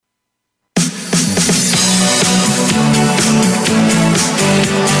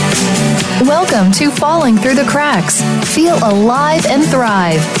Welcome to Falling Through the Cracks. Feel alive and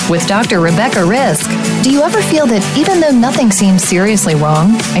thrive with Dr. Rebecca Risk. Do you ever feel that even though nothing seems seriously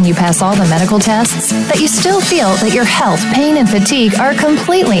wrong and you pass all the medical tests, that you still feel that your health, pain, and fatigue are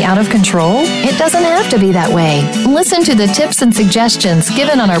completely out of control? It doesn't have to be that way. Listen to the tips and suggestions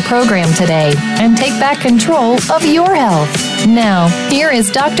given on our program today and take back control of your health. Now, here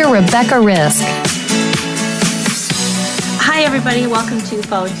is Dr. Rebecca Risk. Hi, everybody. Welcome to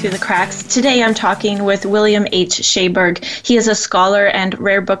Falling Through the Cracks. Today, I'm talking with William H. Schaberg. He is a scholar and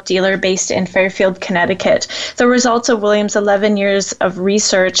rare book dealer based in Fairfield, Connecticut. The results of William's 11 years of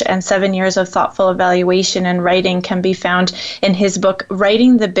research and 7 years of thoughtful evaluation and writing can be found in his book,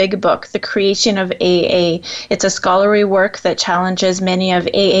 Writing the Big Book, The Creation of AA. It's a scholarly work that challenges many of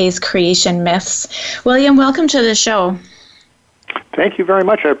AA's creation myths. William, welcome to the show. Thank you very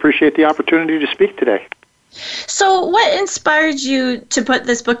much. I appreciate the opportunity to speak today. So what inspired you to put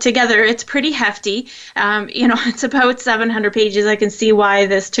this book together? It's pretty hefty. It's about 700 pages. I can see why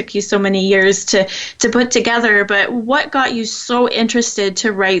this took you so many years to put together. But what got you so interested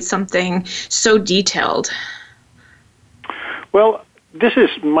to write something so detailed? Well, this is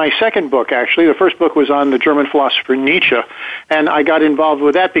my second book, actually. The first book was on the German philosopher Nietzsche, and I got involved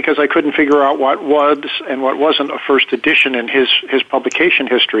with that because I couldn't figure out what was and what wasn't a first edition in his publication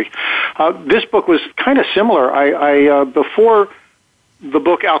history. This book was kind of similar. I before the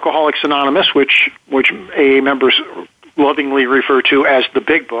book Alcoholics Anonymous, which AA members lovingly refer to as the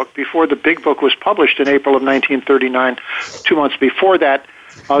Big Book, before the Big Book was published in April of 1939, 2 months before that,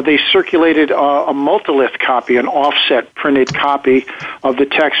 they circulated a multilith copy, an offset printed copy of the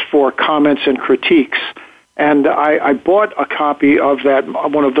text for comments and critiques. And I bought a copy of that,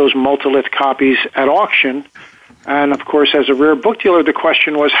 one of those multilith copies at auction. And, of course, as a rare book dealer, the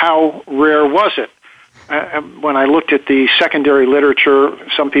question was, how rare was it? When I looked at the secondary literature,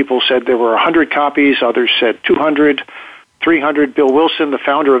 some people said there were 100 copies, others said 200, 300. Bill Wilson, the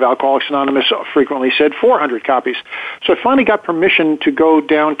founder of Alcoholics Anonymous, frequently said 400 copies. So I finally got permission to go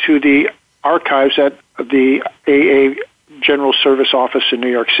down to the archives at the AA General Service Office in New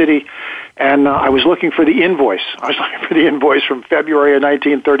York City, and I was looking for the invoice. I was looking for the invoice from February of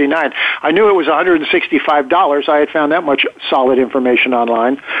 1939. I knew it was $165. I had found that much solid information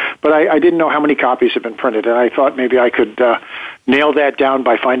online, but I didn't know how many copies had been printed, and I thought maybe I could nail that down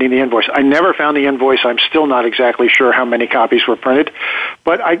by finding the invoice. I never found the invoice. I'm still not exactly sure how many copies were printed,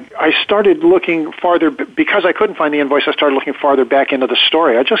 but I started looking farther. Because I couldn't find the invoice, I started looking farther back into the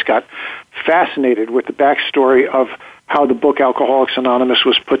story. I just got fascinated with the backstory of how the book Alcoholics Anonymous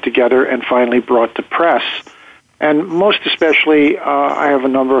was put together and finally brought to press. And most especially, I have a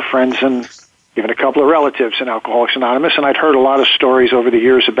number of friends and even a couple of relatives in Alcoholics Anonymous, and I'd heard a lot of stories over the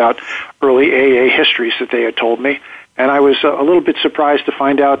years about early AA histories that they had told me. And I was a little bit surprised to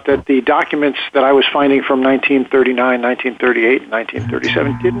find out that the documents that I was finding from 1939, 1938, and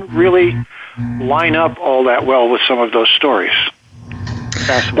 1937 didn't really line up all that well with some of those stories.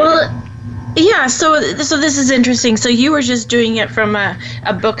 Fascinating. Well, yeah, so this is interesting. So you were just doing it from a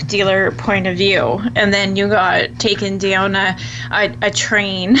book dealer point of view, and then you got taken down a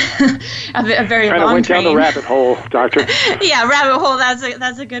train, a very long train. Kind of went down the rabbit hole, Doctor. Yeah, rabbit hole.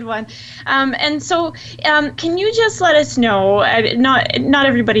 That's a good one. And so, can you just let us know? Not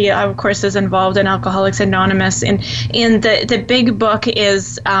everybody, of course, is involved in Alcoholics Anonymous, and the big book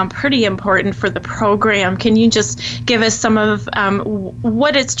is pretty important for the program. Can you just give us some of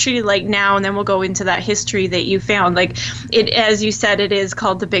what it's treated like now? And then we'll go into that history that you found. Like it, as you said, it is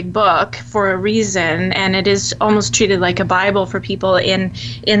called the Big Book for a reason, and it is almost treated like a Bible for people in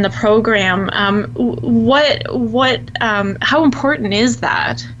the program. How important is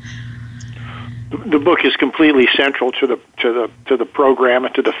that? The book is completely central to the program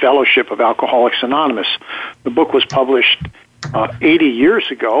and to the fellowship of Alcoholics Anonymous. The book was published 80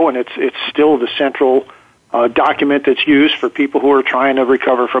 years ago, and it's still the central document that's used for people who are trying to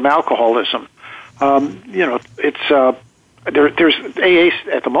recover from alcoholism. There's AA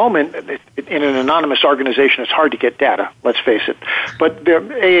at the moment. In an anonymous organization, it's hard to get data, let's face it. But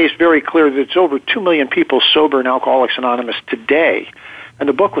AA is very clear that it's over 2 million people sober in Alcoholics Anonymous today. And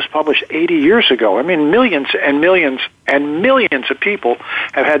the book was published 80 years ago. I mean, millions and millions and millions of people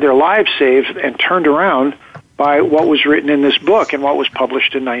have had their lives saved and turned around by what was written in this book and what was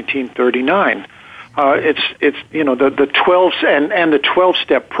published in 1939. It's the 12 and the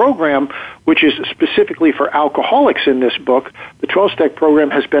 12-step program, which is specifically for alcoholics in this book. The 12-step program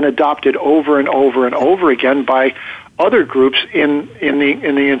has been adopted over and over and over again by other groups in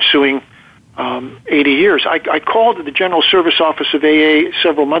the ensuing 80 years. I called the General Service Office of AA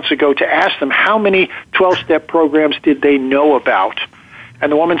several months ago to ask them how many 12-step programs did they know about.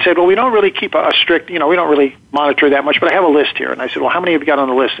 And the woman said, well, we don't really keep a strict, we don't really monitor that much, but I have a list here. And I said, well, how many have you got on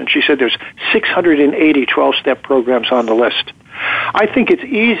the list? And she said, there's 680 12-step programs on the list. I think it's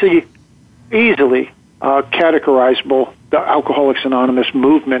easily categorizable, the Alcoholics Anonymous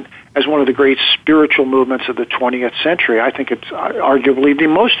movement, as one of the great spiritual movements of the 20th century. I think it's arguably the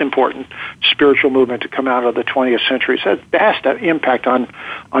most important spiritual movement to come out of the 20th century. It's had vast impact on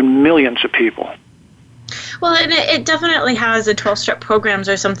millions of people. Well, and it definitely has. The 12-step programs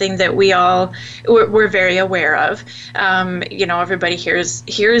are something that we're very aware of. Everybody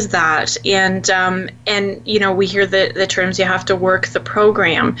hears that, and we hear the terms, you have to work the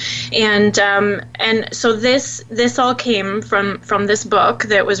program, and so this all came from this book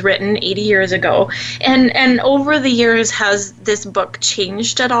that was written 80 years ago, and over the years, has this book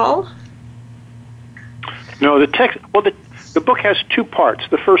changed at all? No, the text. Well, the book has two parts.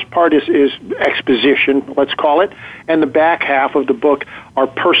 The first part is exposition, let's call it, and the back half of the book are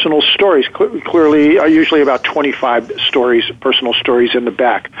personal stories, clearly usually about 25 stories, personal stories in the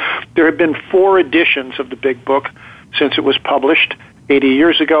back. There have been 4 editions of the big book since it was published 80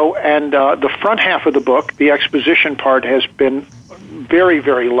 years ago, and the front half of the book, the exposition part, has been very,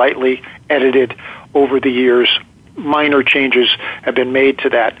 very lightly edited over the years. Minor changes have been made to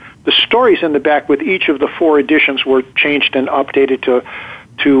that. The stories in the back with each of the 4 editions were changed and updated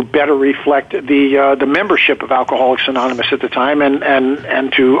to better reflect the membership of Alcoholics Anonymous at the time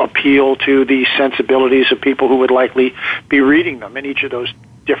and to appeal to the sensibilities of people who would likely be reading them in each of those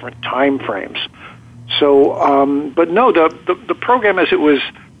different time frames. So, but no, the program as it was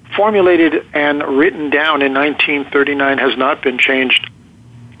formulated and written down in 1939 has not been changed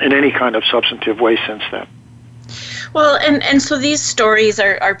in any kind of substantive way since then. Well, and so these stories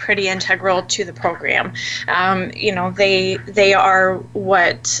are pretty integral to the program. They are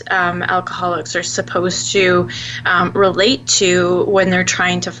what alcoholics are supposed to relate to when they're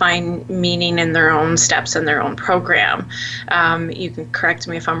trying to find meaning in their own steps in their own program. You can correct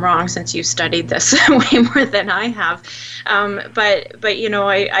me if I'm wrong, since you've studied this way more than I have. But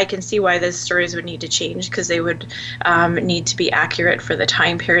I can see why those stories would need to change, because they would need to be accurate for the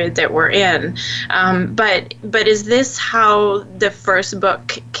time period that we're in. But is this how the first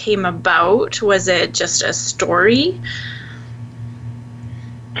book came about? Was it just a story?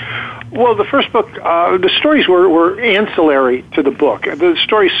 Well, the first book, the stories were ancillary to the book. The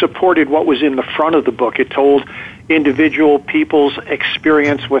stories supported what was in the front of the book. It told individual people's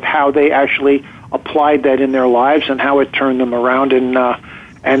experience with how they actually applied that in their lives and how it turned them around and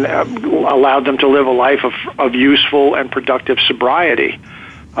allowed them to live a life of useful and productive sobriety.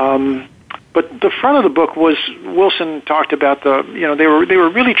 But the front of the book was, Wilson talked about they were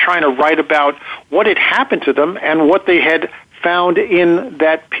really trying to write about what had happened to them and what they had found in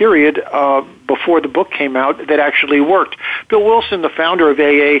that period before the book came out that actually worked. Bill Wilson, the founder of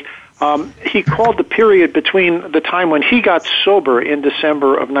AA, he called the period between the time when he got sober in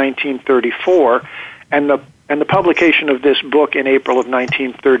December of 1934 and the publication of this book in April of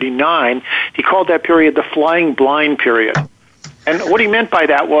 1939, he called that period the flying blind period. And what he meant by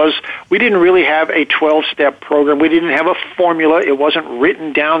that was we didn't really have a 12-step program. We didn't have a formula. It wasn't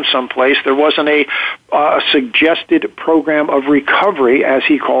written down someplace. There wasn't a suggested program of recovery, as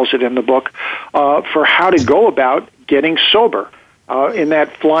he calls it in the book, for how to go about getting sober. In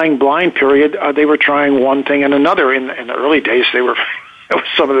that flying blind period, they were trying one thing and another. In the early days,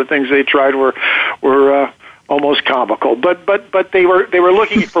 some of the things they tried were almost comical, but they were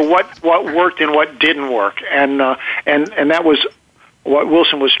looking for what worked and what didn't work, and that was what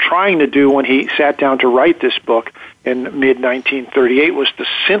Wilson was trying to do when he sat down to write this book in mid-1938, was to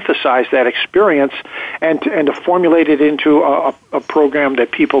synthesize that experience and to formulate it into a program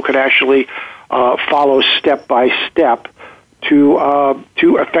that people could actually follow step by step to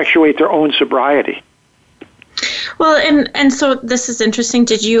effectuate their own sobriety. Well, and so this is interesting.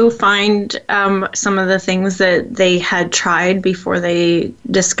 Did you find some of the things that they had tried before they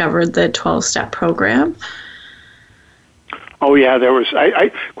discovered the 12-step program? Oh, yeah, there was.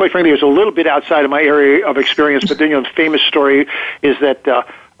 I quite frankly, it was a little bit outside of my area of experience, but the famous story is that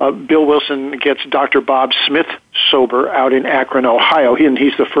Bill Wilson gets Dr. Bob Smith sober out in Akron, Ohio.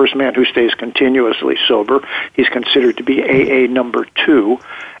 He's the first man who stays continuously sober. He's considered to be AA number 2.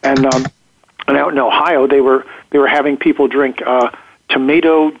 And out in Ohio, they were having people drink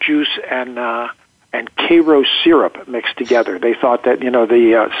tomato juice and and Karo syrup mixed together. They thought that,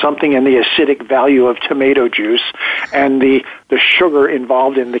 the something in the acidic value of tomato juice and the sugar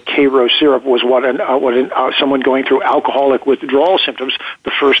involved in the Karo syrup was what someone going through alcoholic withdrawal symptoms,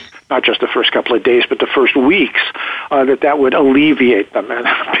 not just the first couple of days, but the first weeks, that would alleviate them. And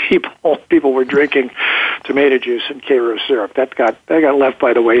people were drinking tomato juice and Karo syrup. That got left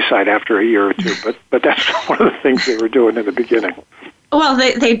by the wayside after a year or two. But that's one of the things they were doing in the beginning. Well,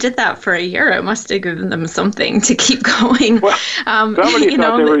 they did that for a year. It must have given them something to keep going. Well, somebody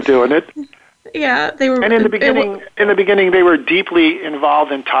thought they were doing it. Yeah, they were. And in the beginning, they were deeply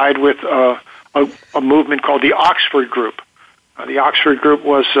involved and tied with a movement called the Oxford Group. The Oxford Group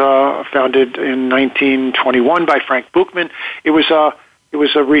was founded in 1921 by Frank Buchman. It was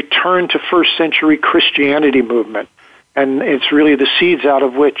a return to first century Christianity movement, and it's really the seeds out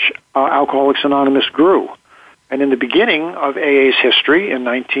of which Alcoholics Anonymous grew. And in the beginning of AA's history, in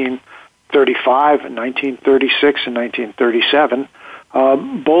 1935 and 1936 and 1937,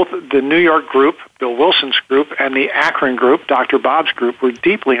 both the New York group, Bill Wilson's group, and the Akron group, Dr. Bob's group, were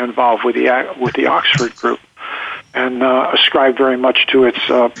deeply involved with the Oxford group and ascribed very much to its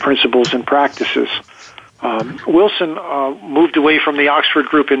principles and practices. Wilson moved away from the Oxford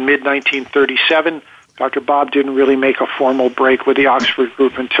group in mid-1937. Dr. Bob didn't really make a formal break with the Oxford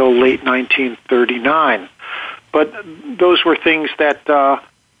group until late 1939. But those were things that the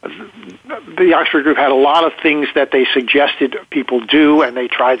Oxford group had a lot of things that they suggested people do, and they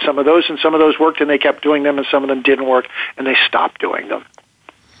tried some of those, and some of those worked, and they kept doing them, and some of them didn't work, and they stopped doing them.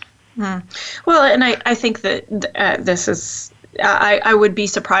 Well, and I think that this is... I would be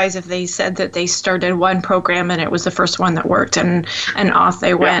surprised if they said that they started one program and it was the first one that worked, and off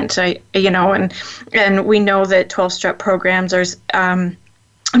they went. And we know that 12-step programs are...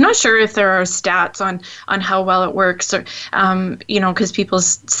 I'm not sure if there are stats on how well it works, or, because people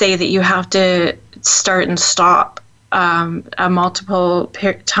say that you have to start and stop multiple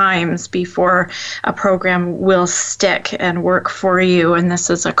times before a program will stick and work for you. And this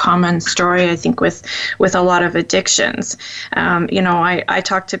is a common story, I think, with a lot of addictions. I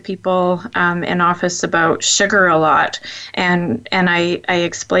talk to people in office about sugar a lot, and I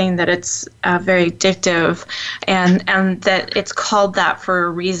explain that it's very addictive, and that it's called that for a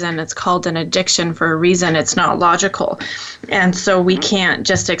reason. It's called an addiction for a reason. It's not logical. And so we can't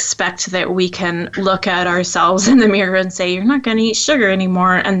just expect that we can look at ourselves in the mirror and say, you're not going to eat sugar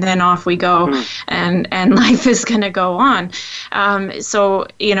anymore, and then off we go, and life is going to go on. So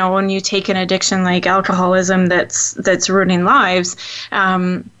when you take an addiction like alcoholism that's ruining lives,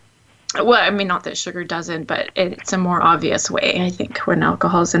 well, I mean, not that sugar doesn't, but it's a more obvious way, I think, when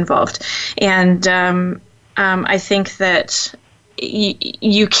alcohol is involved. And I think that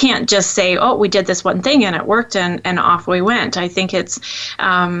you can't just say, oh, we did this one thing and it worked and off we went. I think it's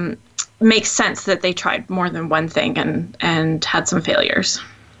makes sense that they tried more than one thing and had some failures.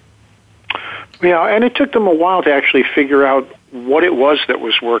 Yeah, and it took them a while to actually figure out what it was that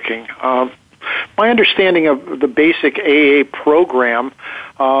was working. My understanding of the basic AA program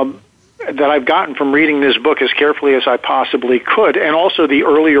that I've gotten from reading this book as carefully as I possibly could, and also the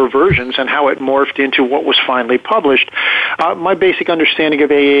earlier versions and how it morphed into what was finally published, my basic understanding of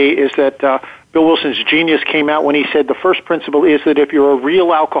AA is that Bill Wilson's genius came out when he said the first principle is that if you're a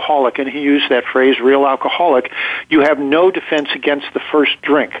real alcoholic, and he used that phrase, real alcoholic, you have no defense against the first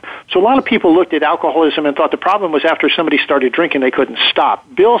drink. So a lot of people looked at alcoholism and thought the problem was after somebody started drinking, they couldn't stop.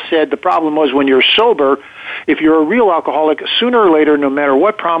 Bill said the problem was when you're sober, if you're a real alcoholic, sooner or later, no matter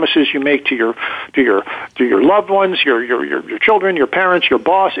what promises you make to your loved ones, your children, your parents, your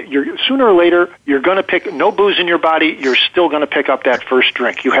boss, sooner or later, you're going to pick no booze in your body, you're still going to pick up that first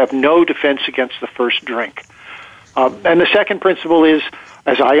drink. You have no defense against the first drink. And the second principle is,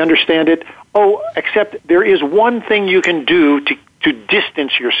 as I understand it, except there is one thing you can do to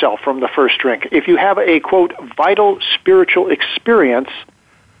distance yourself from the first drink. If you have a, quote, vital spiritual experience,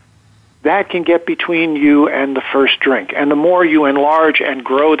 that can get between you and the first drink. And the more you enlarge and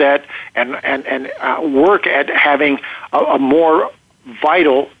grow that and work at having a more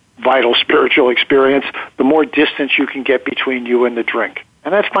vital spiritual experience, the more distance you can get between you and the drink.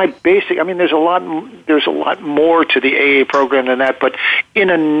 And that's my basic. I mean, there's a lot more to the AA program than that. But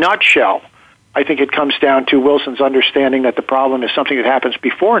in a nutshell, I think it comes down to Wilson's understanding that the problem is something that happens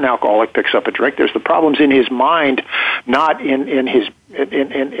before an alcoholic picks up a drink. There's the problems in his mind, not in his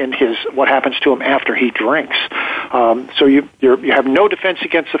what happens to him after he drinks. So you have no defense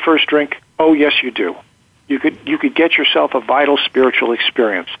against the first drink. Oh, yes, you do. you could get yourself a vital spiritual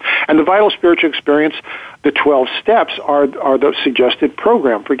experience. And the vital spiritual experience, the 12 steps, are the suggested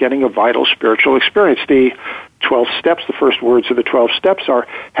program for getting a vital spiritual experience. The 12 steps, the first words of the 12 steps are,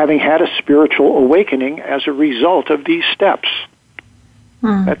 having had a spiritual awakening as a result of these steps.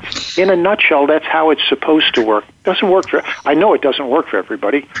 That's, in a nutshell, that's how it's supposed to work. Doesn't work for. I know it doesn't work for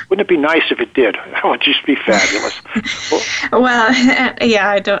everybody. Wouldn't it be nice if it did? That would just be fabulous. Well, yeah,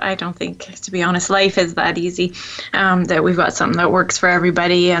 I don't think, to be honest, life is that easy. That we've got something that works for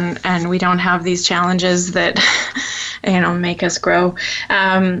everybody, and we don't have these challenges that make us grow.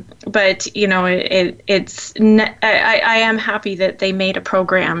 But I am happy that they made a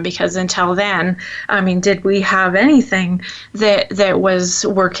program, because until then, did we have anything that was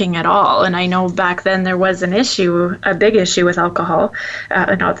working at all? And I know back then there was an issue, a big issue with alcohol.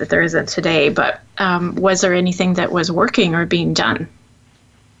 Not that there isn't today, but was there anything that was working or being done?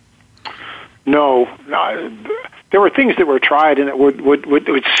 No. There were things that were tried, and it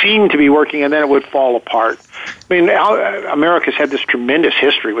would seem to be working, and then it would fall apart. America's had this tremendous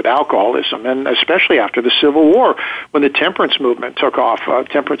history with alcoholism, and especially after the Civil War, when the temperance movement took off.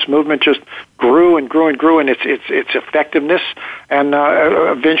 Temperance movement just grew and grew and grew in its effectiveness, and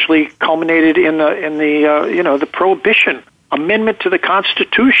eventually culminated in the Prohibition Amendment to the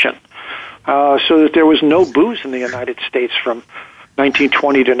Constitution, so that there was no booze in the United States from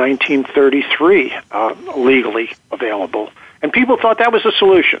 1920 to 1933, legally available. And people thought that was a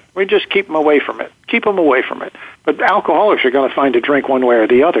solution. We just keep them away from it. Keep them away from it. But alcoholics are going to find a drink one way or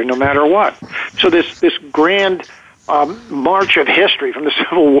the other, no matter what. So this grand march of history from the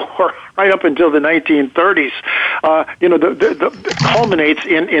Civil War right up until the 1930s, culminates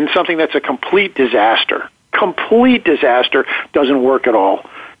in something that's a complete disaster. Complete disaster. Doesn't work at all.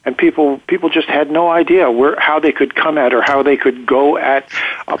 And people just had no idea how they could come at, or how they could go at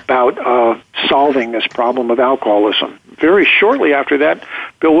about solving this problem of alcoholism. Very shortly after that,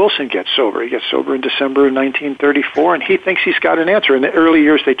 Bill Wilson gets sober. He gets sober in December of 1934, and he thinks he's got an answer. In the early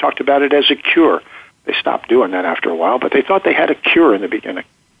years, they talked about it as a cure. They stopped doing that after a while, but they thought they had a cure in the beginning.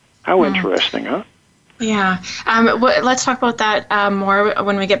 How interesting, huh? Yeah. Let's talk about that more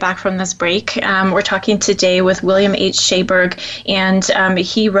when we get back from this break. We're talking today with William H. Schaberg, and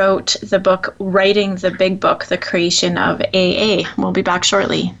he wrote the book, Writing the Big Book, The Creation of AA. We'll be back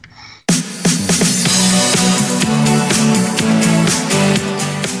shortly.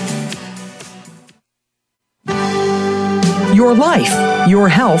 Your life, your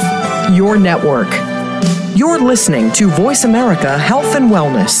health, your network. You're listening to Voice America Health and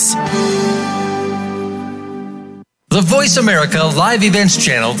Wellness. The Voice America Live Events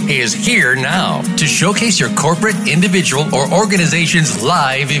channel is here now to showcase your corporate, individual, or organization's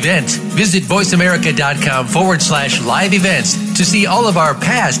live event. Visit voiceamerica.com/live events to see all of our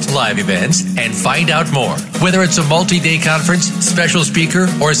past live events and find out more. Whether it's a multi-day conference, special speaker,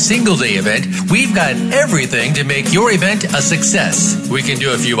 or single-day event, we've got everything to make your event a success. We can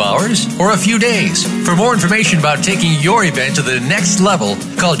do a few hours or a few days. For more information about taking your event to the next level,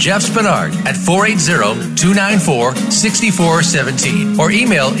 call Jeff Spinard at 480-294-6417 or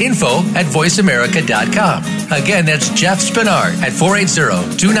email info@voiceamerica.com. Again, that's Jeff Spinard at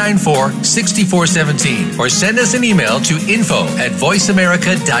 480-294-6417 or send us an email to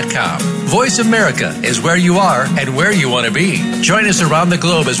info@voiceamerica.com. Voice America is where you are and where you want to be. Join us around the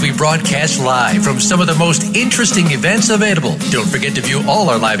globe as we broadcast live from some of the most interesting events available. Don't forget to view all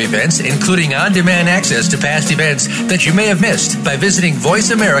our live events, including on-demand access to past events that you may have missed by visiting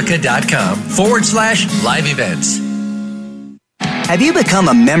voiceamerica.com/live events. Have you become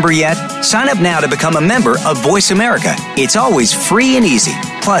a member yet? Sign up now to become a member of Voice America. It's always free and easy.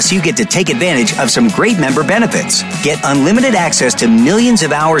 Plus, you get to take advantage of some great member benefits. Get unlimited access to millions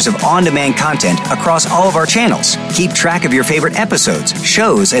of hours of on-demand content across all of our channels. Keep track of your favorite episodes,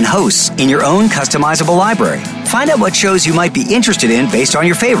 shows, and hosts in your own customizable library. Find out what shows you might be interested in based on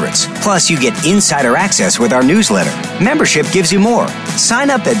your favorites. Plus, you get insider access with our newsletter. Membership gives you more. Sign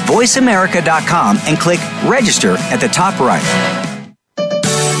up at voiceamerica.com and click Register at the top right.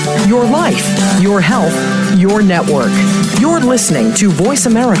 Your life, your health, your network. You're listening to Voice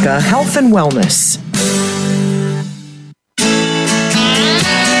America Health and Wellness.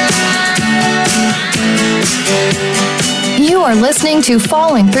 You are listening to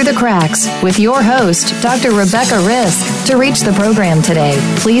Falling Through the Cracks with your host, Dr. Rebecca Risk. To reach the program today,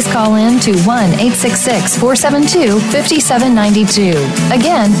 please call in to 1-866-472-5792.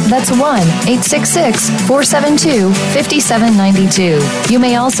 Again, that's 1-866-472-5792. You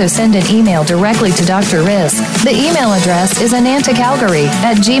may also send an email directly to Dr. Risk. The email address is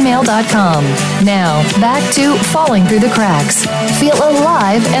anantacalgary@gmail.com. Now, back to Falling Through the Cracks. Feel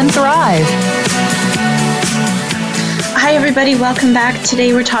alive and thrive. Hi, everybody. Welcome back.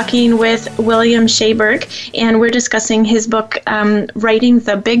 Today we're talking with William Schaberg, and we're discussing his book, Writing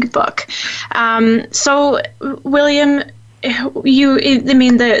the Big Book. So, William,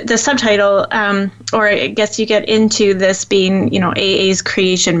 the subtitle, or I guess you get into this being, AA's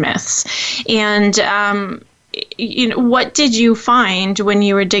creation myths. And, what did you find when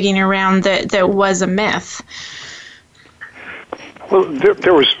you were digging around that was a myth? Well,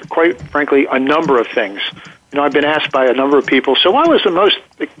 there was, quite frankly, a number of things. I've been asked by a number of people, so what was the most,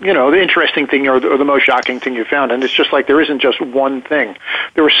 the interesting thing or the most shocking thing you found? And it's just like there isn't just one thing.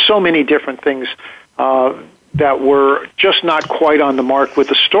 There were so many different things that were just not quite on the mark with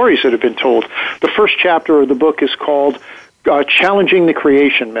the stories that have been told. The first chapter of the book is called Challenging the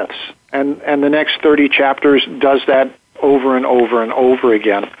Creation Myths, and the next 30 chapters does that over and over and over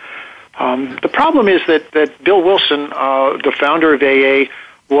again. The problem is that Bill Wilson, the founder of AA,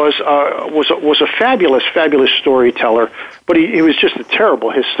 was a fabulous storyteller, but he was just a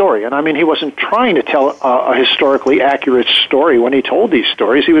terrible historian. I mean, he wasn't trying to tell a historically accurate story when he told these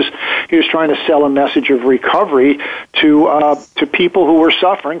stories. He was trying to sell a message of recovery to people who were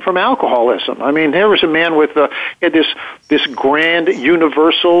suffering from alcoholism. I mean, there was a man with this grand,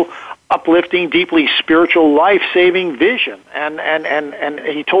 universal, uplifting, deeply spiritual, life-saving vision, and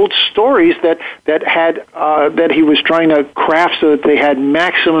he told stories that he was trying to craft so that they had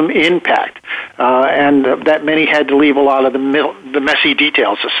maximum impact, and that many had to leave a lot of the messy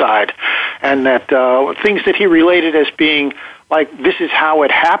details aside, and that things that he related as being like this is how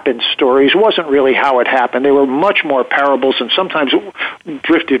it happened stories wasn't really how it happened. They were much more parables, and sometimes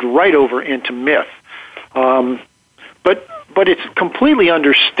drifted right over into myth. But it's completely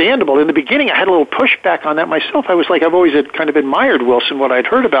understandable. In the beginning, I had a little pushback on that myself. I was like, I've always kind of admired Wilson, what I'd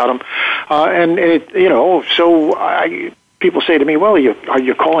heard about him, people say to me, well, are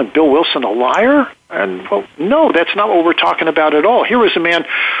you calling Bill Wilson a liar? And well, no, that's not what we're talking about at all. Here was a man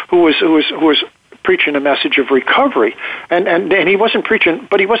who was preaching a message of recovery, and he wasn't preaching,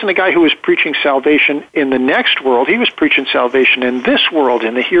 but he wasn't a guy who was preaching salvation in the next world. He was preaching salvation in this world,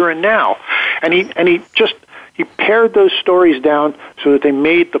 in the here and now, and he pared those stories down so that they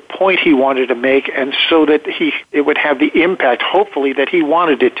made the point he wanted to make, and so that it would have the impact, hopefully, that he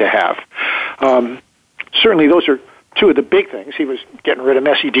wanted it to have. Certainly, those are two of the big things. He was getting rid of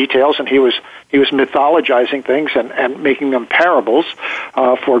messy details, and he was mythologizing things and making them parables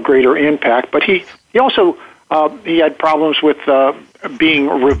for greater impact. But he also he had problems with being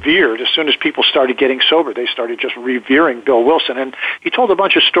revered. As soon as people started getting sober, they started just revering Bill Wilson. And he told a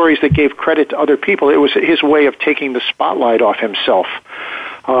bunch of stories that gave credit to other people. It was his way of taking the spotlight off himself.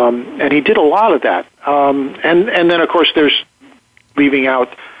 And he did a lot of that. And then, of course, there's leaving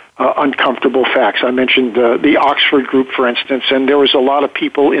out uncomfortable facts. I mentioned the Oxford group, for instance, and there was a lot of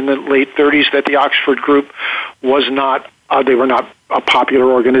people in the late 30s that the Oxford group was not, they were not a popular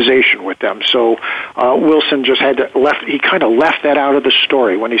organization with them. So Wilson just he kind of left that out of the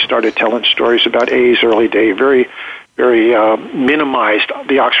story when he started telling stories about AA's early day. Very, very minimized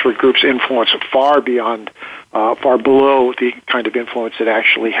the Oxford group's influence far below the kind of influence it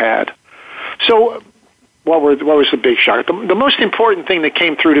actually had. So what was the big shock? The most important thing that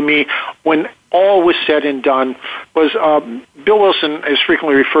came through to me when all was said and done was Bill Wilson is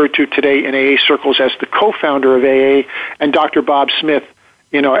frequently referred to today in AA circles as the co-founder of AA, and Dr. Bob Smith,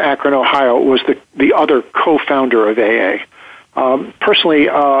 Akron, Ohio, was the other co-founder of AA. Personally,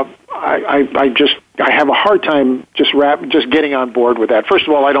 I have a hard time just getting on board with that. First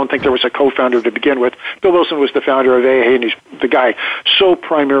of all, I don't think there was a co-founder to begin with. Bill Wilson was the founder of AA, and he's the guy so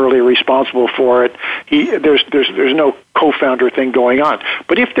primarily responsible for it. There's no co-founder thing going on.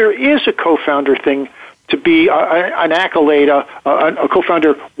 But if there is a co-founder thing to be an accolade, a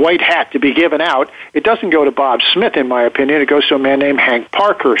co-founder white hat to be given out, it doesn't go to Bob Smith, in my opinion. It goes to a man named Hank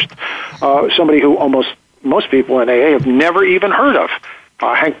Parkhurst, somebody who most people in AA have never even heard of.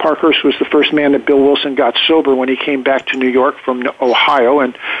 Hank Parkhurst was the first man that Bill Wilson got sober when he came back to New York from Ohio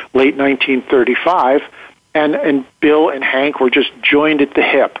in late 1935, and Bill and Hank were just joined at the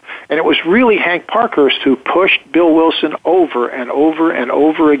hip. And it was really Hank Parkhurst who pushed Bill Wilson over and over and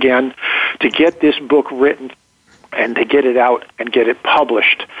over again to get this book written and to get it out and get it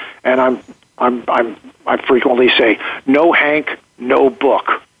published. And I frequently say, no Hank, no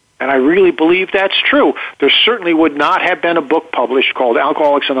book. And I really believe that's true. There certainly would not have been a book published called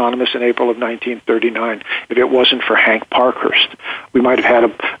Alcoholics Anonymous in April of 1939 if it wasn't for Hank Parkhurst. We might have had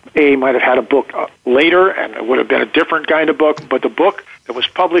a book later, and it would have been a different kind of book, but the book that was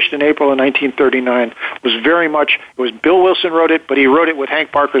published in April of 1939 was very much, it was Bill Wilson wrote it, but he wrote it with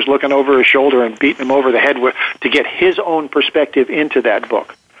Hank Parkhurst looking over his shoulder and beating him over the head to get his own perspective into that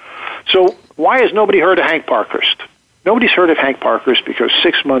book. So why has nobody heard of Hank Parkhurst? Nobody's heard of Hank Parkhurst because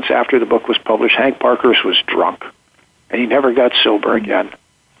 6 months after the book was published, Hank Parkhurst was drunk, and he never got sober again.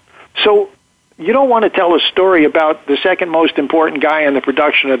 So you don't want to tell a story about the second most important guy in the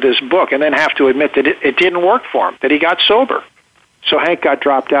production of this book and then have to admit that it didn't work for him, that he got sober. So Hank got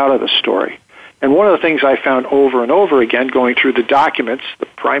dropped out of the story. And one of the things I found over and over again going through the documents, the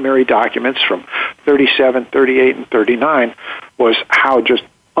primary documents from 37, 38, and 39, was how just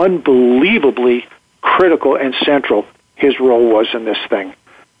unbelievably critical and central his role was in this thing.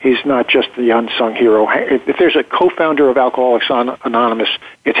 He's not just the unsung hero. If there's a co-founder of Alcoholics Anonymous,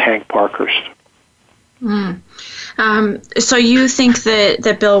 it's Hank Parkhurst. So you think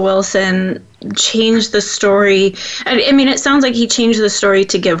that Bill Wilson changed the story? I mean, it sounds like he changed the story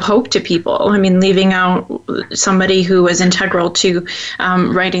to give hope to people. I mean, leaving out somebody who was integral to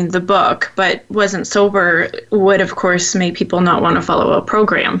writing the book but wasn't sober would, of course, make people not want to follow a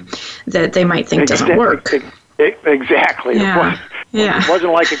program that they might think doesn't work. Exactly. Yeah. It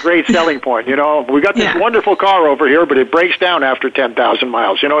wasn't like a great selling point. You know, we got this wonderful car over here, but it breaks down after 10,000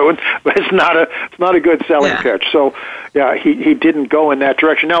 miles. You know, it's not a good selling pitch. So, yeah, he didn't go in that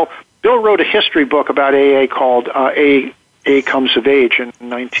direction. Now, Bill wrote a history book about AA called A Comes of Age in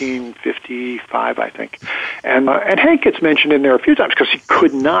 1955, I think. And Hank gets mentioned in there a few times because he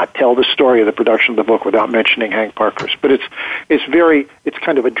could not tell the story of the production of the book without mentioning Hank Parkhurst. But it's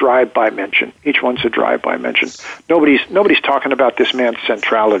kind of a drive-by mention. Each one's a drive-by mention. Nobody's talking about this man's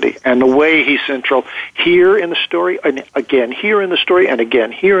centrality and the way he's central here in the story, and again here in the story, and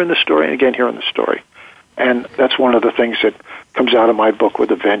again here in the story, and again here in the story. And that's one of the things that comes out of my book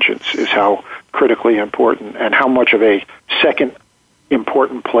with a vengeance, is how critically important and how much of a second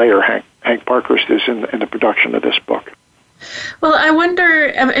important player Hank Parkhurst is in the production of this book. Well, I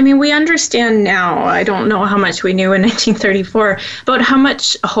wonder, I mean, we understand now, I don't know how much we knew in 1934, about how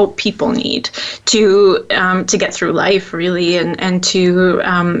much hope people need to get through life, really, and to,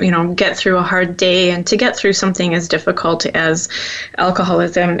 get through a hard day and to get through something as difficult as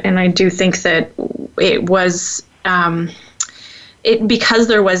alcoholism. And I do think that it was... because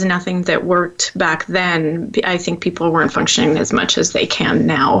there was nothing that worked back then, I think people weren't functioning as much as they can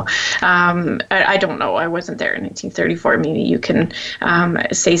now. I don't know. I wasn't there in 1934. Maybe you can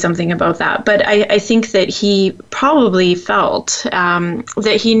say something about that. But I think that he probably felt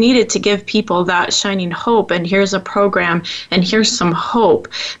that he needed to give people that shining hope. And here's a program, and here's some hope.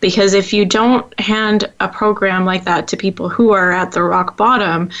 Because if you don't hand a program like that to people who are at the rock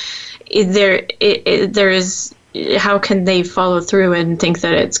bottom, there is... how can they follow through and think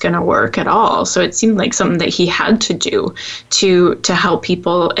that it's going to work at all? So it seemed like something that he had to do to help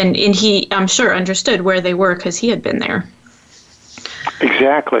people. And he, I'm sure, understood where they were because he had been there.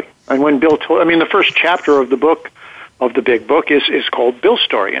 Exactly. And when Bill told, the first chapter of the book, of the big book, is called Bill's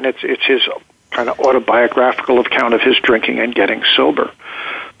Story. And it's his kind of autobiographical account of his drinking and getting sober.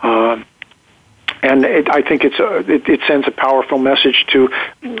 And I think it sends a powerful message to,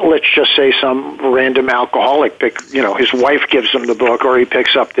 let's just say, some random alcoholic. His wife gives him the book, or he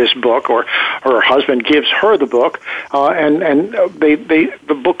picks up this book, or her husband gives her the book, and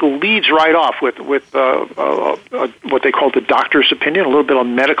the book leads right off with what they call the doctor's opinion, a little bit of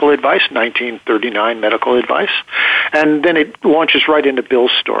medical advice, 1939 medical advice, and then it launches right into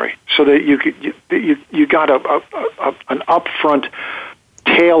Bill's story, so that you got an upfront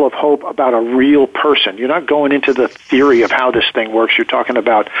tale of hope about a real person. You're not going into the theory of how this thing works. You're talking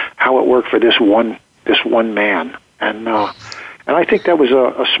about how it worked for this one man. And I think that was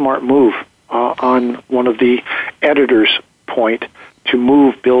a smart move on one of the editor's point to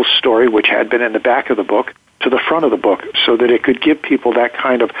move Bill's story, which had been in the back of the book, to the front of the book, so that it could give people that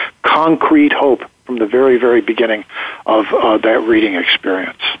kind of concrete hope from the very, very beginning of that reading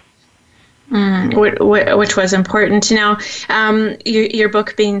experience. Which was important. Now, your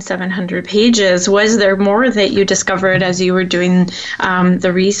book being 700 pages, was there more that you discovered as you were doing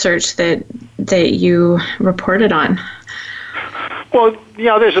the research that you reported on? Well,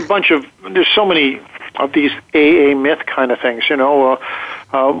 yeah, there's so many of these AA myth kind of things.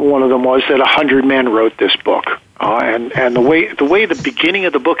 One of them was that 100 men wrote this book, and the way the beginning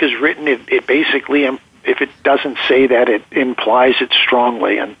of the book is written, it basically, if it doesn't say that, it implies it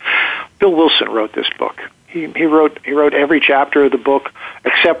strongly. And Bill Wilson wrote this book. He wrote every chapter of the book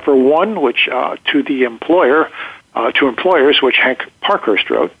except for one, which to employers, which Hank Parkhurst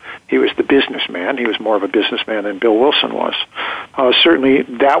wrote. He was the businessman. He was more of a businessman than Bill Wilson was. Certainly,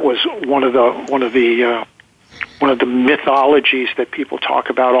 that was one of the mythologies that people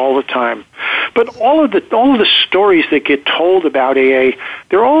talk about all the time. But all of the stories that get told about AA,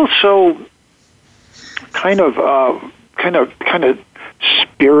 they're also kind of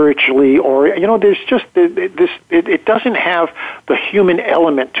spiritually, or there's just it doesn't have the human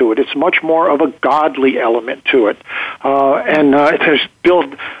element to it. It's much more of a godly element to it.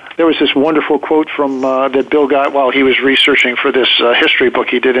 There was this wonderful quote from that Bill got while he was researching for this history book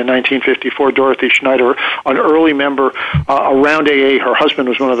he did in 1954. Dorothy Schneider, an early member around AA, her husband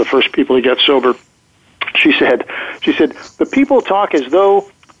was one of the first people to get sober. She said, the people talk as though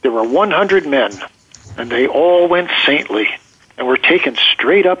there were 100 men, and they all went saintly and were taken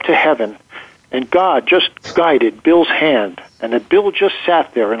straight up to heaven, and God just guided Bill's hand, and that Bill just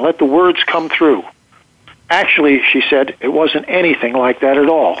sat there and let the words come through. Actually, she said, it wasn't anything like that at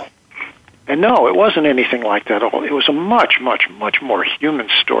all. And no, it wasn't anything like that at all. It was a much, much, much more human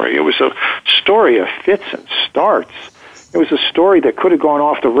story. It was a story of fits and starts. It was a story that could have gone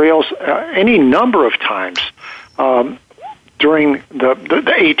off the rails any number of times during the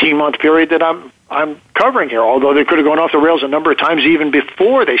 18-month period that I'm covering here, although they could have gone off the rails a number of times even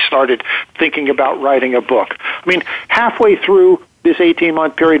before they started thinking about writing a book. I mean, halfway through this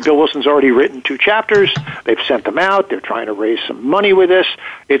 18-month period, Bill Wilson's already written 2 chapters. They've sent them out. They're trying to raise some money with this.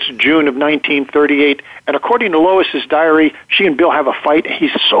 It's June of 1938, and according to Lois's diary, she and Bill have a fight.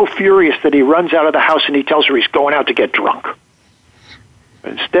 He's so furious that he runs out of the house and he tells her he's going out to get drunk.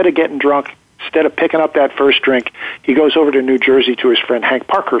 Instead of getting drunk, instead of picking up that first drink, he goes over to New Jersey to his friend Hank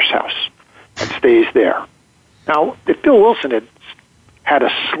Parkhurst's house and stays there. Now, if Bill Wilson had a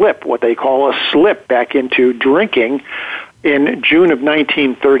slip, what they call a slip back into drinking in June of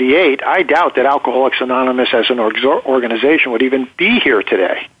 1938, I doubt that Alcoholics Anonymous as an organization would even be here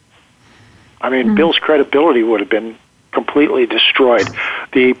today. I mean, Bill's credibility would have been completely destroyed.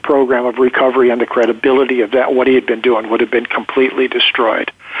 The program of recovery and the credibility of that, what he had been doing, would have been completely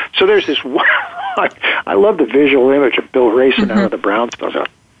destroyed. So there's this, I love the visual image of Bill racing out of the brownstone.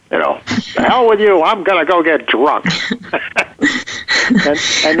 The hell with you, I'm going to go get drunk.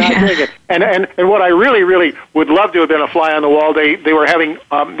 and not doing it. And what I really, really would love to have been a fly on the wall, they were having,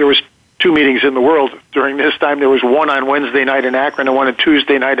 there was 2 meetings in the world during this time. There was one on Wednesday night in Akron and one on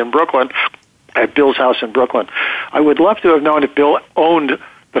Tuesday night in Brooklyn, at Bill's house in Brooklyn. I would love to have known if Bill owned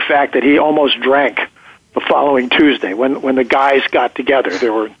the fact that he almost drank the following Tuesday when the guys got together.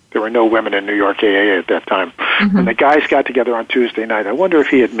 There were no women in New York AA at that time. When the guys got together on Tuesday night, I wonder if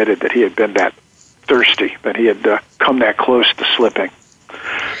he admitted that he had been that thirsty, that he had come that close to slipping.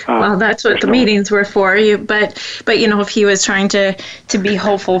 Well, that's what the meetings were for. But if he was trying to be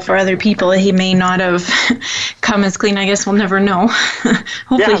hopeful for other people, he may not have come as clean. I guess we'll never know.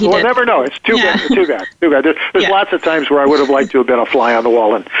 Hopefully he did. We'll never know. It's too bad. There's lots of times where I would have liked to have been a fly on the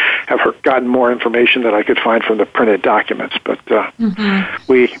wall and have gotten more information that I could find from the printed documents. But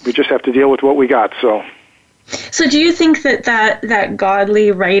we just have to deal with what we got. So do you think that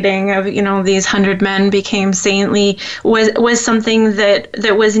godly writing of, these 100 men became saintly was something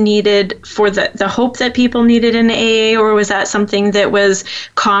that was needed for the hope that people needed in AA, or was that something that was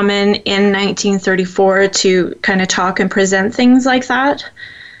common in 1934 to kind of talk and present things like that?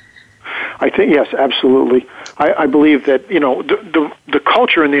 I think, yes, absolutely. I believe that, the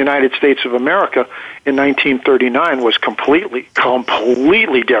culture in the United States of America in 1939 was completely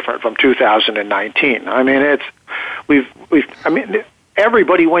different from 2019. I mean,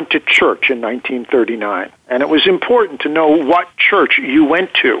 everybody went to church in 1939, and it was important to know what church you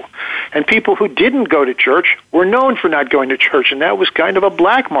went to. And people who didn't go to church were known for not going to church, and that was kind of a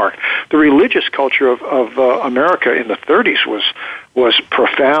black mark. The religious culture of America in the 30s was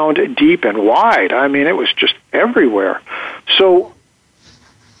profound, deep, and wide. I mean, it was just everywhere. So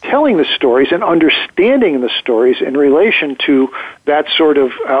telling the stories and understanding the stories in relation to that sort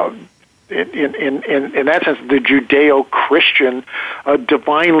of in that sense, the Judeo-Christian,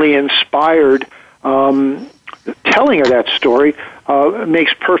 divinely inspired telling of that story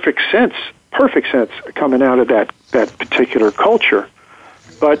makes perfect sense coming out of that particular culture.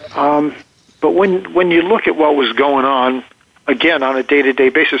 But when you look at what was going on, again, on a day-to-day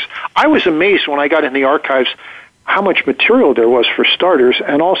basis, I was amazed when I got in the archives how much material there was for starters,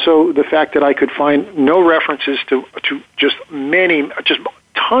 and also the fact that I could find no references to just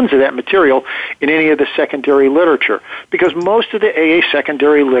tons of that material in any of the secondary literature, because most of the AA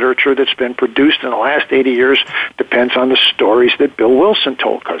secondary literature that's been produced in the last 80 years depends on the stories that Bill Wilson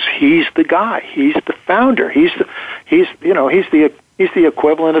told, because he's the guy, he's the founder, he's the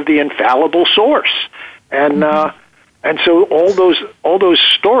equivalent of the infallible source, and so all those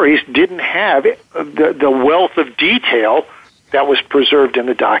stories didn't have the wealth of detail that was preserved in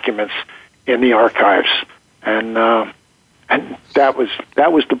the documents in the archives, and that was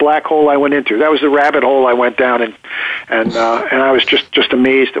the black hole I went into. That was the rabbit hole I went down, and I was just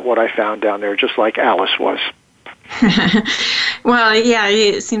amazed at what I found down there, just like Alice was. Well, yeah,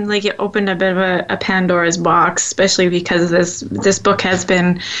 it seems like it opened a bit of a Pandora's box, especially because this book has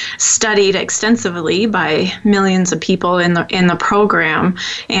been studied extensively by millions of people in the program,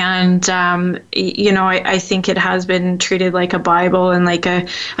 and I think it has been treated like a Bible and like a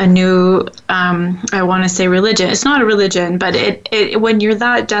new I want to say religion. It's not a religion, but it when you're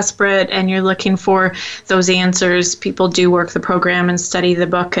that desperate and you're looking for those answers, people do work the program and study the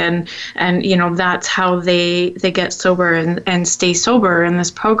book, and that's how they get sober and stay sober in this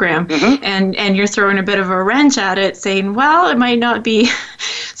program. Mm-hmm. And you're throwing a bit of a wrench at it, saying, well, it might not be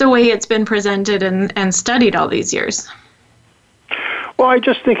the way it's been presented and studied all these years. Well, I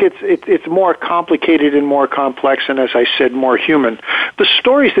just think it's more complicated and more complex, and as I said, more human. The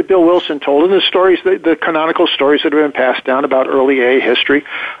stories that Bill Wilson told, and the stories, the canonical stories that have been passed down about early AA history,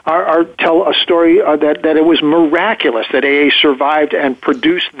 tell a story that it was miraculous that AA survived and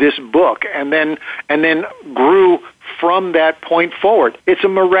produced this book, and then grew from that point forward. It's a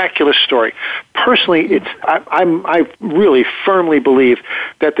miraculous story. Personally, I really firmly believe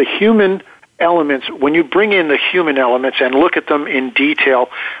that the human elements, when you bring in the human elements and look at them in detail,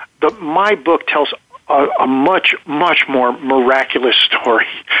 my book tells a much, much more miraculous story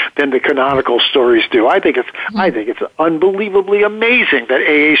than the canonical stories do. I think it's unbelievably amazing that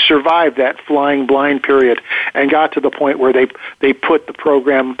AA survived that flying blind period and got to the point where they put the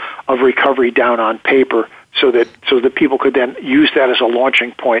program of recovery down on paper so that people could then use that as a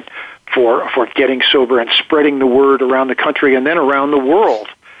launching point for getting sober and spreading the word around the country and then around the world.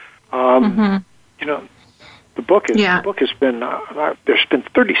 The book has been there's been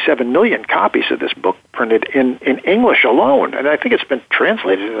 37 million copies of this book printed in English alone, and I think it's been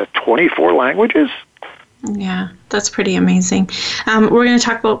translated into 24 languages. Yeah, that's pretty amazing. We're going to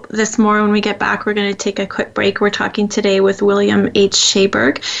talk about this more when we get back. We're going to take a quick break. We're talking today with William H.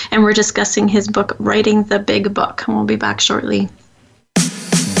 Schaberg, and we're discussing his book, Writing the Big Book, and we'll be back shortly.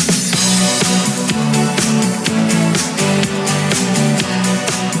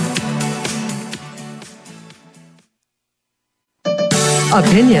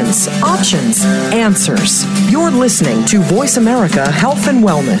 Opinions, options, answers. You're listening to Voice America Health and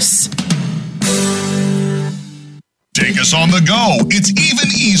Wellness. Take us on the go. It's even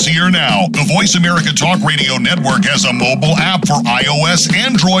easier now. The Voice America Talk Radio Network has a mobile app for iOS,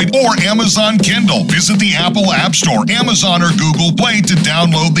 Android, or Amazon Kindle. Visit the Apple App Store, Amazon, or Google Play to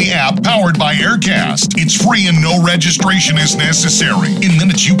download the app powered by Aircast. It's free and no registration is necessary. In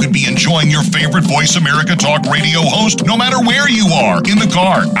minutes, you could be enjoying your favorite Voice America Talk Radio host no matter where you are, in the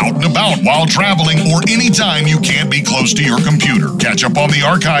car, out and about, while traveling, or anytime you can't be close to your computer. Catch up on the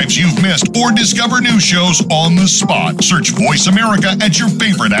archives you've missed or discover new shows on the spot. Search Voice America at your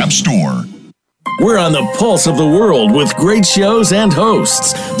favorite app store. We're on the pulse of the world with great shows and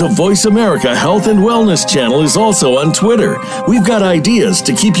hosts. The Voice America Health and Wellness channel is also on Twitter. We've got ideas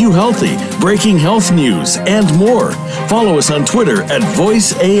to keep you healthy, breaking health news, and more. Follow us on Twitter at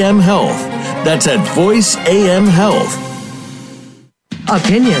VoiceAM Health. That's at VoiceAM Health.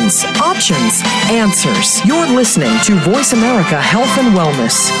 Opinions, options, answers. You're listening to Voice America Health and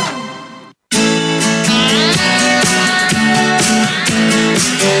Wellness.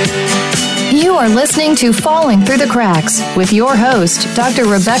 You are listening to Falling Through the Cracks with your host, Dr.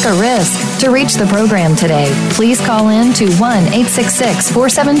 Rebecca Risk. To reach the program today, please call in to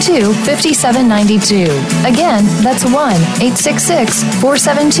 1-866-472-5792. Again, that's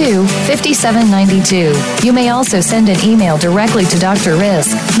 1-866-472-5792. You may also send an email directly to Dr.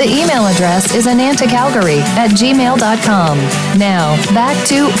 Risk. The email address is anantacalgary@gmail.com. Now, back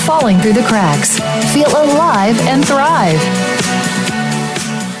to Falling Through the Cracks. Feel alive and thrive.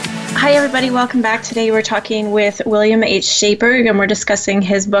 Hi, everybody. Welcome back. Today we're talking with William H. Schaberg, and we're discussing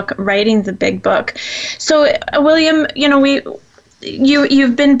his book, Writing the Big Book. So, William,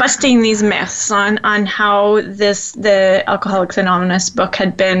 you've been busting these myths on how the Alcoholics Anonymous book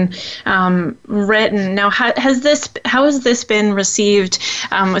had been written. Now, how has this been received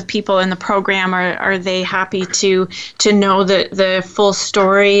with people in the program? Are they happy to know the full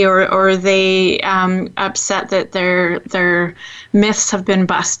story, or are they upset that their myths have been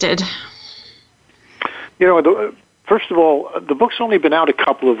busted? First of all, the book's only been out a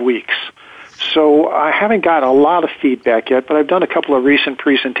couple of weeks. So I haven't got a lot of feedback yet, but I've done a couple of recent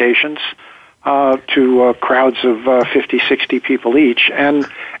presentations to crowds of 50, 60 people each, and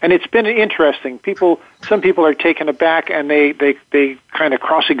it's been interesting. Some people are taken aback, and they kind of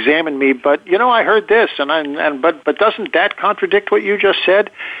cross-examine me. But I heard this, but doesn't that contradict what you just said?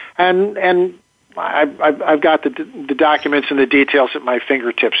 And I've got the documents and the details at my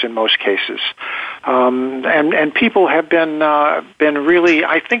fingertips in most cases, and people have been really.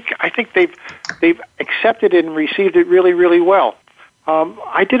 I think they've accepted it and received it really, really well.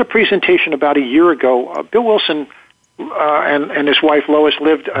 I did a presentation about a year ago. Bill Wilson and his wife Lois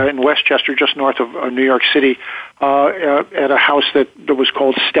lived in Westchester, just north of New York City, at a house that was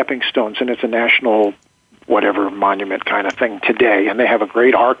called Stepping Stones, and it's a national whatever monument kind of thing today, and they have a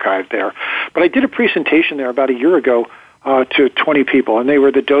great archive there. But I did a presentation there about a year ago to 20 people, and they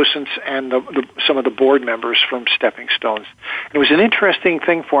were the docents and some of the board members from Stepping Stones. And it was an interesting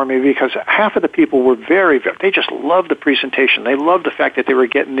thing for me because half of the people were they just loved the presentation. They loved the fact that they were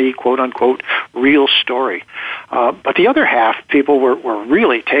getting the quote-unquote real story. But the other half, people were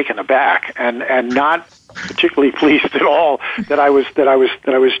really taken aback and not particularly pleased at all that I was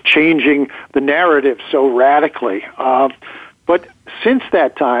changing the narrative so radically. But since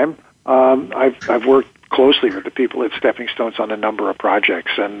that time, I've worked closely with the people at Stepping Stones on a number of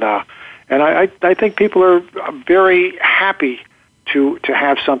projects, and I think people are very happy to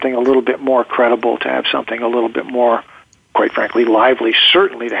have something a little bit more credible, to have something a little bit more, quite frankly, lively.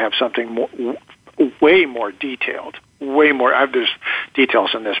 Certainly, to have something way more detailed. Way more. There's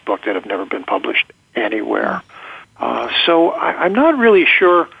details in this book that have never been published anywhere. So I'm not really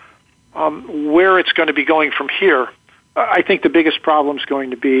sure where it's going to be going from here. I think the biggest problem is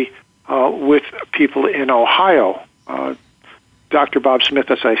going to be with people in Ohio. Dr. Bob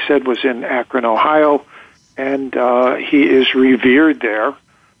Smith, as I said, was in Akron, Ohio, and he is revered there.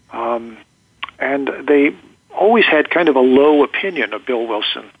 And they always had kind of a low opinion of Bill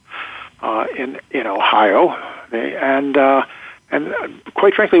Wilson in Ohio. And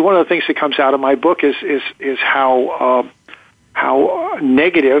quite frankly, one of the things that comes out of my book is how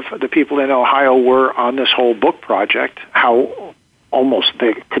negative the people in Ohio were on this whole book project, how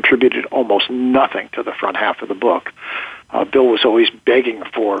they contributed almost nothing to the front half of the book. Bill was always begging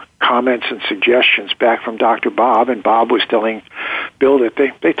for comments and suggestions back from Dr. Bob, and Bob was telling Bill that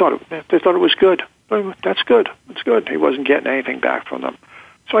they thought it was good. That's good. It's good. He wasn't getting anything back from them.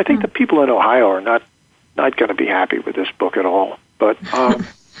 So I think the people in Ohio are not going to be happy with this book at all. But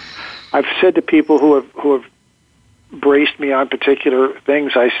I've said to people who have braced me on particular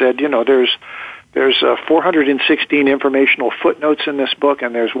things, I said, there's 416 informational footnotes in this book,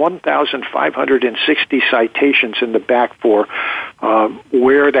 and there's 1,560 citations in the back for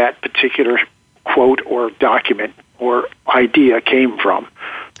where that particular quote or document or idea came from.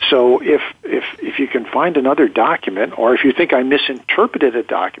 So if you can find another document, or if you think I misinterpreted a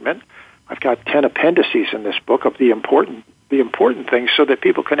document, I've got 10 appendices in this book of the important things so that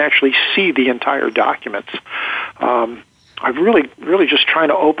people can actually see the entire documents. I'm really just trying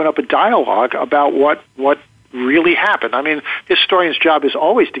to open up a dialogue about what really happened. I mean, historian's job is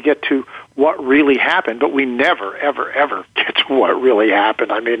always to get to what really happened, but we never, ever, ever get to what really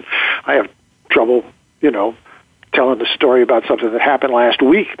happened. I mean, I have trouble, telling the story about something that happened last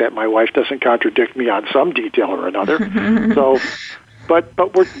week that my wife doesn't contradict me on some detail or another. So, but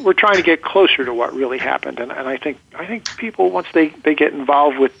we're trying to get closer to what really happened, and I think people, once they get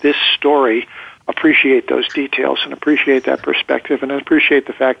involved with this story, appreciate those details and appreciate that perspective and appreciate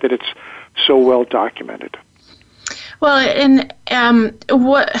the fact that it's so well documented. Well, and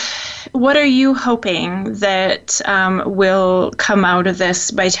what are you hoping that will come out of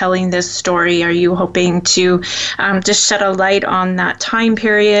this by telling this story? Are you hoping to just shed a light on that time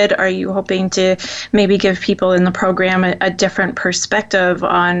period? Are you hoping to maybe give people in the program a different perspective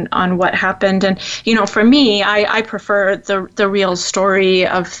on what happened? And, for me, I prefer the real story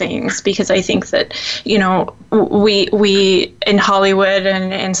of things, because I think that, we in Hollywood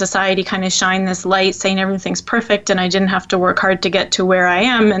and in society kind of shine this light saying everything's perfect and I didn't have to work hard to get to where I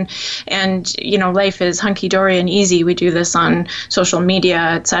am, and life is hunky-dory and easy. We do this on social media,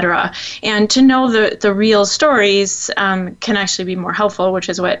 etc. And to know the real stories can actually be more helpful, which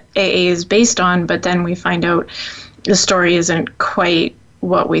is what AA is based on, but then we find out the story isn't quite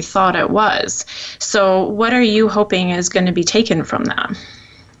what we thought it was. So what are you hoping is going to be taken from that?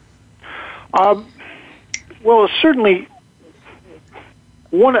 Well, certainly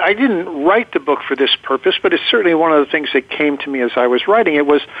I didn't write the book for this purpose, but it's certainly one of the things that came to me as I was writing it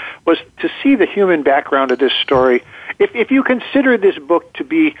was to see the human background of this story. If you consider this book to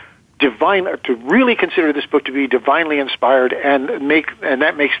be divine, or to really consider this book to be divinely inspired, and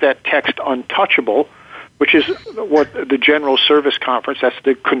that makes that text untouchable, which is what the General Service Conference, that's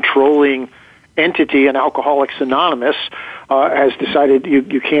the controlling entity in Alcoholics Anonymous, has decided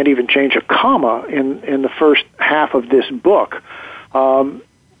you can't even change a comma in the first half of this book.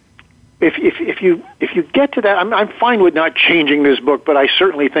 if you get to that, I'm fine with not changing this book, but I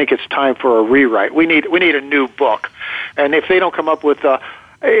certainly think it's time for a rewrite. We need a new book, and if they don't come up with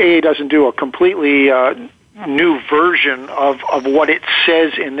AA doesn't do a completely new version of what it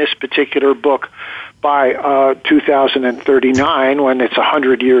says in this particular book by 2039, when it's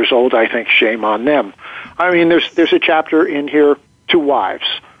 100 years old, I think shame on them. I mean, there's a chapter in here, Two Wives.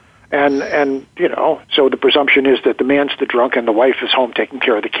 And so the presumption is that the man's the drunk and the wife is home taking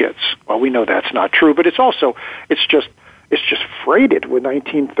care of the kids. Well, we know that's not true, but it's just freighted with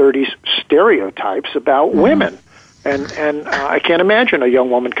 1930s stereotypes about women. And I can't imagine a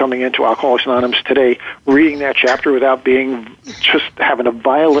young woman coming into Alcoholics Anonymous today reading that chapter without just having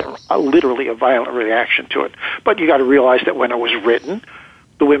literally a violent reaction to it. But you got to realize that when it was written,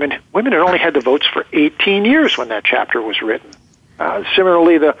 the women had only had the votes for 18 years when that chapter was written.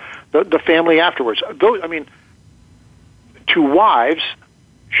 Similarly, the family afterwards. Two wives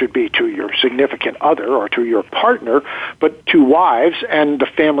should be to your significant other or to your partner, but two wives and the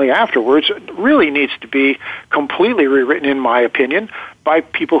family afterwards really needs to be completely rewritten, in my opinion, by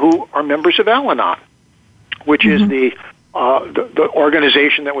people who are members of Al-Anon, which is the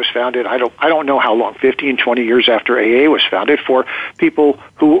organization that was founded, I don't know how long, 15, 20 years after AA was founded, for people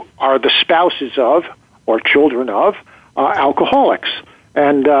who are the spouses of or children of alcoholics.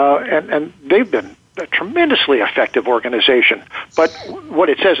 And they've been a tremendously effective organization. But what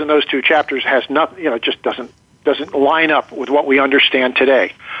it says in those two chapters has nothing, just doesn't line up with what we understand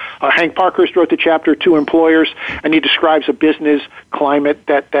today. Hank Parkhurst wrote the chapter Two Employers, and he describes a business climate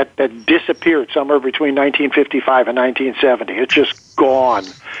that disappeared somewhere between 1955 and 1970. It's just gone.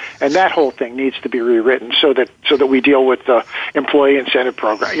 And that whole thing needs to be rewritten so that we deal with the employee incentive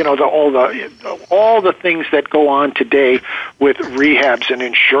program. All the things that go on today with rehabs and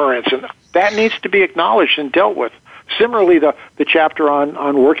insurance, and that needs to be acknowledged and dealt with. Similarly, the chapter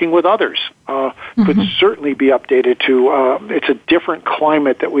on working with others could certainly be updated to, it's a different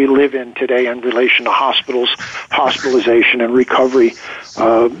climate that we live in today in relation to hospitals, hospitalization, and recovery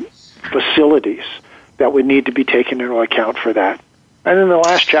facilities that would need to be taken into account for that. And then the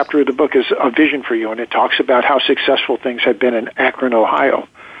last chapter of the book is A Vision for You, and it talks about how successful things have been in Akron, Ohio.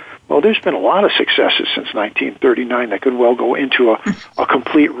 Well, there's been a lot of successes since 1939 that could well go into a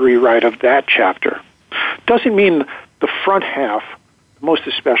complete rewrite of that chapter. Doesn't mean the front half, most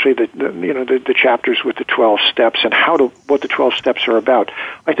especially the chapters with the 12 steps and what the 12 steps are about.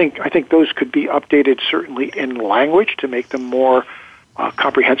 I think those could be updated certainly in language to make them more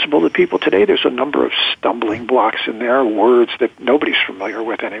comprehensible to people today. There's a number of stumbling blocks in there, words that nobody's familiar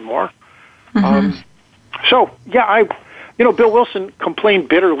with anymore. Bill Wilson complained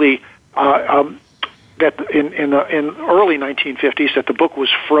bitterly that in early 1950s that the book was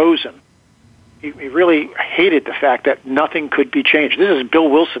frozen. He really hated the fact that nothing could be changed. This is Bill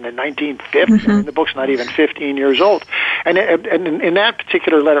Wilson in 1950. I mean, the book's not even 15 years old. And in that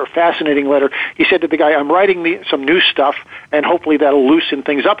particular letter, fascinating letter, he said to the guy, I'm writing some new stuff, and hopefully that'll loosen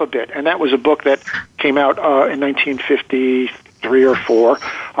things up a bit. And that was a book that came out in 1953 or 4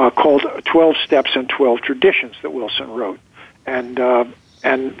 called 12 Steps and 12 Traditions that Wilson wrote. And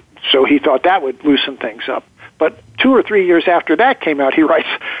so he thought that would loosen things up. But 2 or 3 years after that came out, he writes,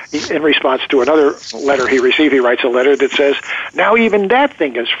 in response to another letter he received, he writes a letter that says, now even that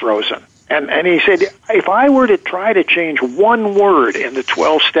thing is frozen. And he said, if I were to try to change one word in the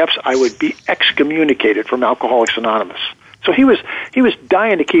 12 steps, I would be excommunicated from Alcoholics Anonymous. So he was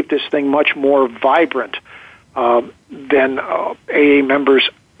dying to keep this thing much more vibrant than AA members,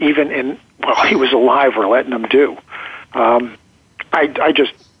 even while he was alive, were letting him do. I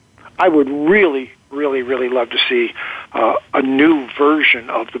would really love to see a new version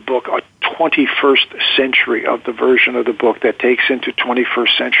of the book, a 21st century of the version of the book that takes into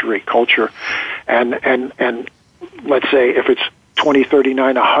 21st century culture, and let's say if it's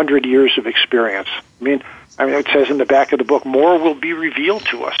 2039, 100 years of experience. I mean, it says in the back of the book, more will be revealed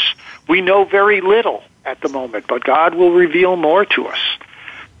to us. We know very little at the moment, but God will reveal more to us.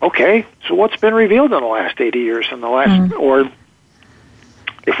 Okay, so what's been revealed in the last 80 years, or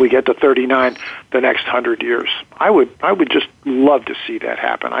if we get to 39, the next 100 years? I would just love to see that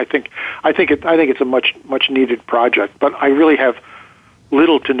happen. I think it's a much needed project, but I really have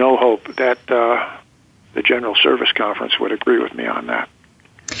little to no hope that the General Service Conference would agree with me on that.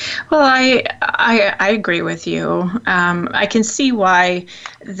 Well, I agree with you. I can see why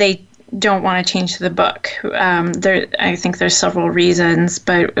they don't want to change the book. I think there's several reasons,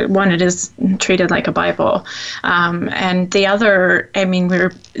 but one, it is treated like a Bible. And the other, I mean,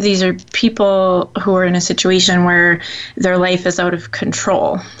 these are people who are in a situation where their life is out of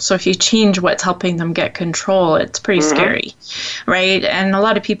control. So if you change what's helping them get control, it's pretty scary, right? And a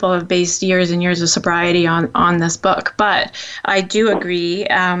lot of people have based years and years of sobriety on this book. But I do agree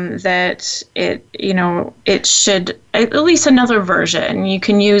that it should, at least another version. You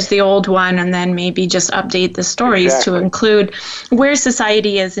can use the old one and then maybe just update the stories to include where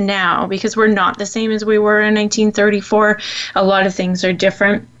society is now, because we're not the same as we were in 1934. A lot of things are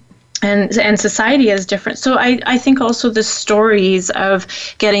different. And society is different. So I think also the stories of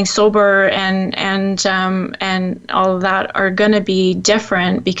getting sober and all of that are going to be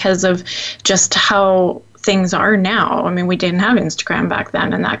different because of just how things are now. I mean, we didn't have Instagram back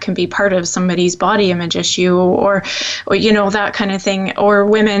then, and that can be part of somebody's body image issue or that kind of thing, or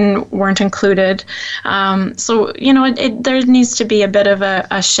women weren't included. So, there needs to be a bit of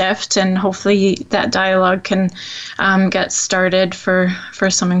a shift, and hopefully that dialogue can get started for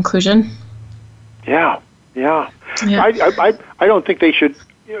some inclusion. Yeah. I don't think they should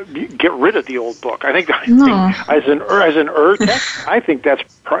get rid of the old book. I think as an text, I think that's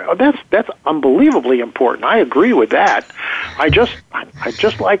unbelievably important. I agree with that. I just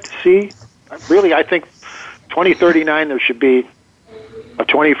like to see. Really, I think 2039 there should be a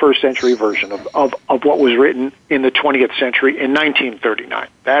 21st century version of what was written in the 20th century in 1939.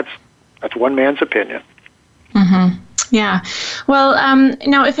 That's one man's opinion. Mm-hmm. Yeah. Well,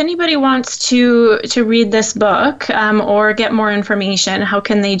 now, if anybody wants to read this book or get more information, how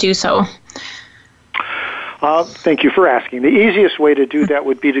can they do so? Thank you for asking. The easiest way to do that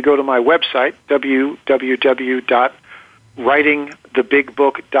would be to go to my website,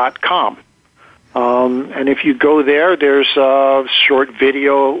 www.writingthebigbook.com. And if you go there, there's a short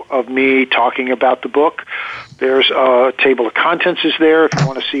video of me talking about the book. There's a table of contents is there if you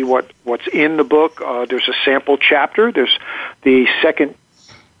want to see what's in the book. There's a sample chapter. There's the second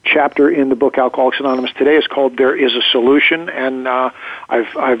chapter in the book Alcoholics Anonymous today is called There Is a Solution, and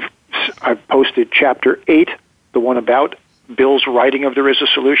I've posted chapter 8, the one about Bill's writing of There Is a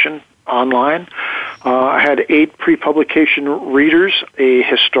Solution, online. I had 8 pre-publication readers,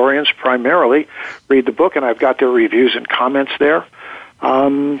 historians primarily, read the book, and I've got their reviews and comments there.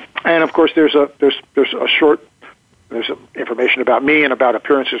 And of course, there's information about me and about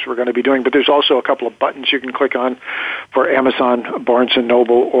appearances we're going to be doing, but there's also a couple of buttons you can click on for Amazon, Barnes &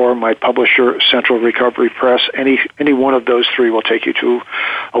 Noble, or my publisher, Central Recovery Press. Any one of those 3 will take you to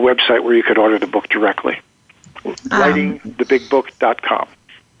a website where you could order the book directly. WritingTheBigBook.com.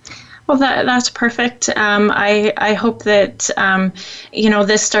 Well, that's perfect. I hope that,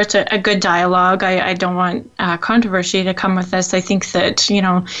 this starts a good dialogue. I don't want controversy to come with this. I think that,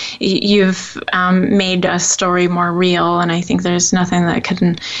 you've made a story more real, and I think there's nothing that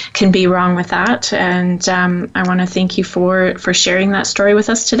can be wrong with that. And I want to thank you for sharing that story with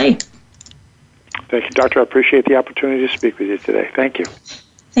us today. Thank you, Doctor. I appreciate the opportunity to speak with you today. Thank you.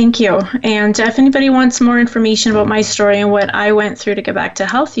 Thank you. And if anybody wants more information about my story and what I went through to get back to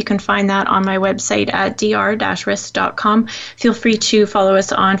health, you can find that on my website at dr-risk.com. Feel free to follow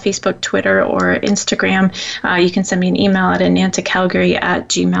us on Facebook, Twitter, or Instagram. You can send me an email at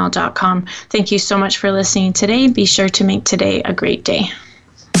anantacalgary@gmail.com. Thank you so much for listening today. Be sure to make today a great day.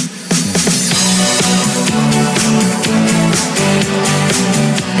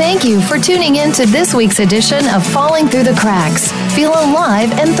 Thank you for tuning in to this week's edition of Falling Through the Cracks. Feel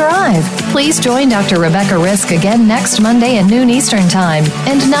alive and thrive. Please join Dr. Rebecca Risk again next Monday at noon Eastern Time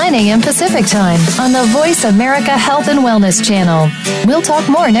and 9 a.m. Pacific Time on the Voice America Health and Wellness Channel. We'll talk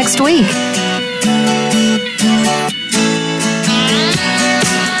more next week.